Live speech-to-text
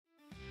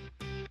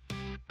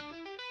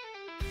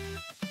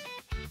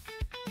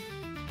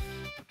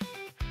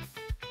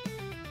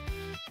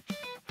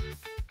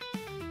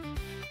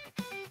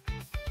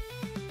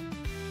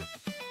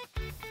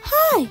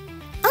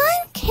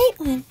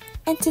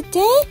and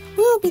today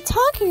we will be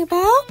talking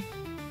about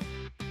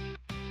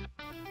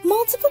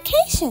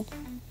multiplication.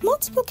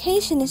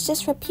 Multiplication is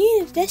just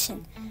repeated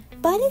addition,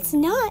 but it's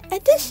not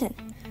addition.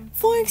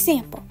 For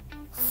example,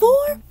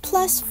 4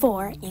 plus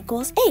 4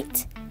 equals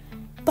 8,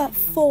 but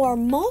 4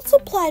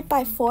 multiplied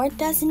by 4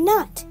 does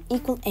not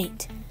equal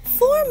 8.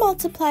 4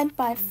 multiplied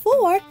by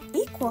 4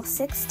 equals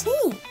 16.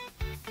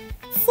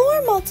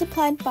 4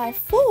 multiplied by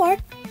 4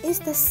 is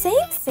the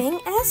same thing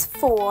as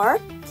 4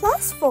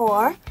 plus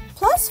 4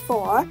 plus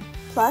 4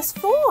 plus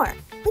 4,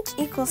 which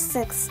equals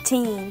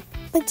 16.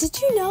 But did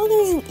you know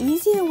there's an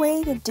easier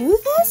way to do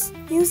this?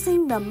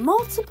 Using the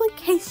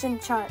multiplication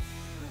chart.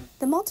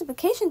 The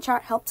multiplication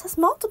chart helps us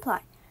multiply.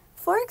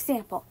 For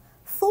example,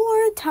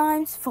 4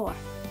 times 4.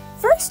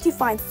 First you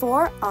find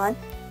 4 on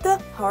the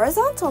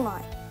horizontal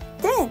line.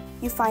 Then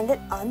you find it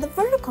on the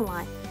vertical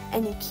line,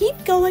 and you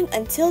keep going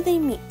until they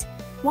meet.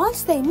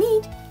 Once they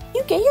meet,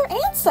 you get your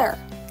answer.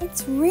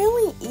 It's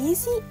really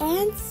easy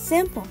and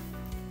simple.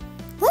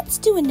 Let's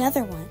do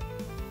another one.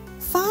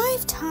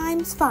 5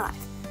 times 5.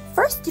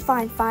 First you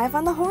find 5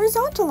 on the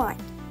horizontal line,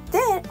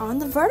 then on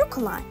the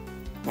vertical line.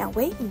 Now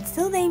wait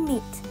until they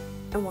meet,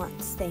 and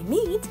once they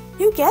meet,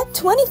 you get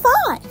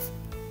 25.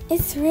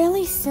 It's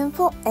really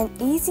simple and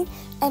easy,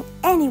 and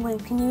anyone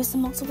can use the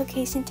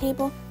multiplication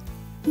table.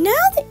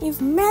 Now that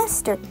you've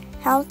mastered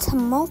how to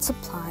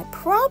multiply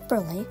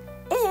properly,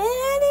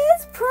 it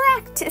is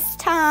practice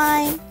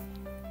time.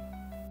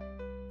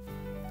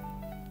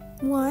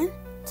 1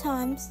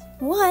 times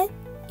 1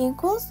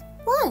 equals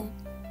 1.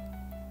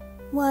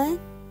 1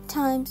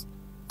 times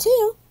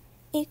 2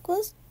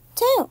 equals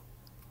 2.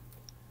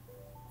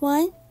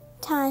 1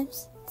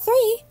 times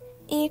 3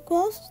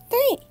 equals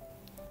 3.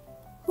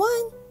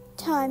 1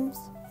 times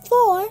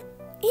 4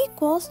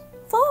 equals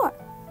 4.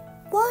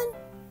 1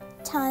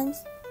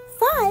 times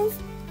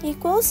 5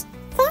 equals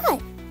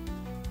 5.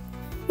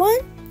 1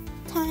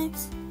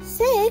 times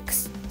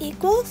 6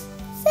 equals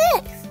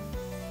 6.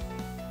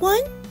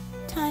 1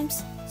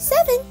 times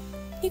 7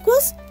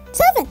 equals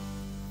 7.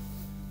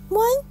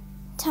 1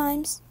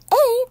 times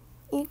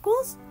 8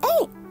 equals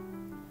 8.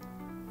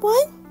 1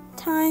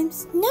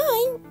 times 9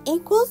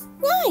 equals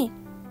 9.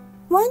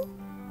 1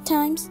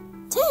 times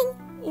 10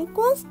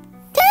 equals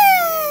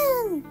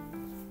 10.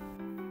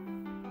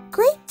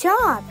 Great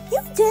job!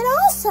 You did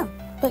awesome!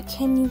 But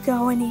can you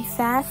go any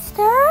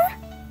faster?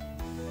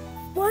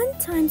 1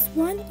 times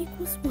 1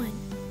 equals 1.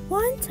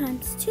 1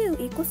 times 2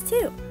 equals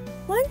 2.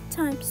 1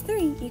 times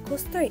 3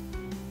 equals 3.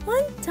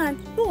 1 times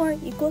 4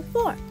 equals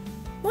 4.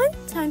 1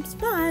 times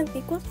 5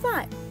 equals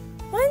 5.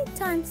 1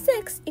 times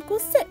 6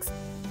 equals 6.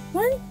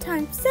 1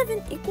 times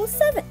 7 equals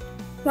 7.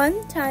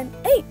 1 times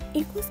 8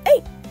 equals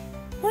 8.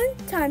 1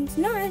 times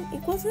 9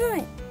 equals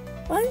 9.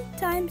 1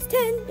 times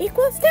 10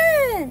 equals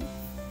 10.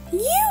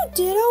 You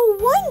did a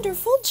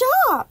wonderful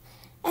job!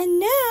 And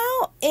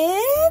now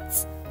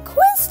it's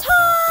quiz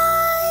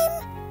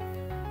time!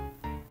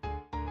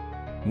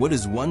 What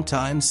is 1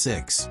 times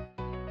 6?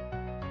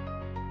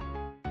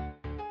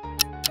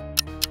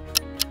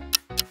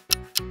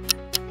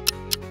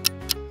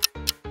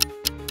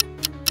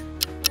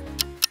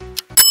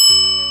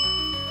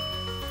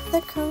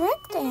 The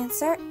correct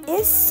answer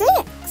is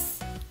 6.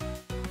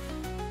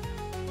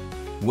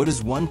 What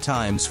is 1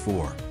 times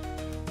 4?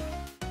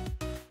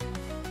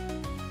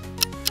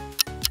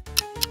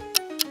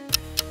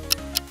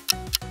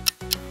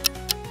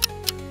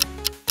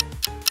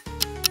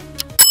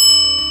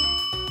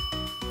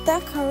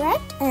 The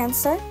correct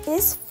answer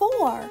is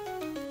 4.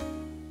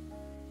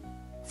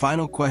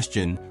 Final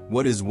question,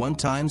 what is 1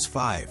 times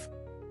 5?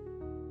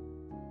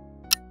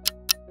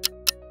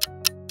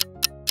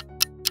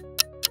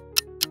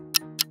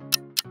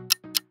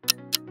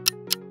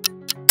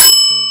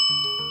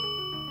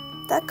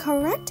 The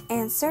correct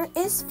answer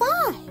is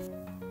 5.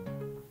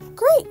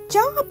 Great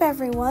job,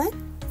 everyone!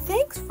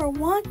 Thanks for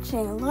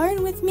watching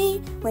Learn With Me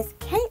with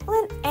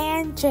Kaitlyn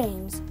and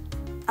James.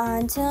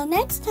 Until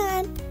next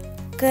time,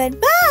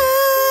 goodbye!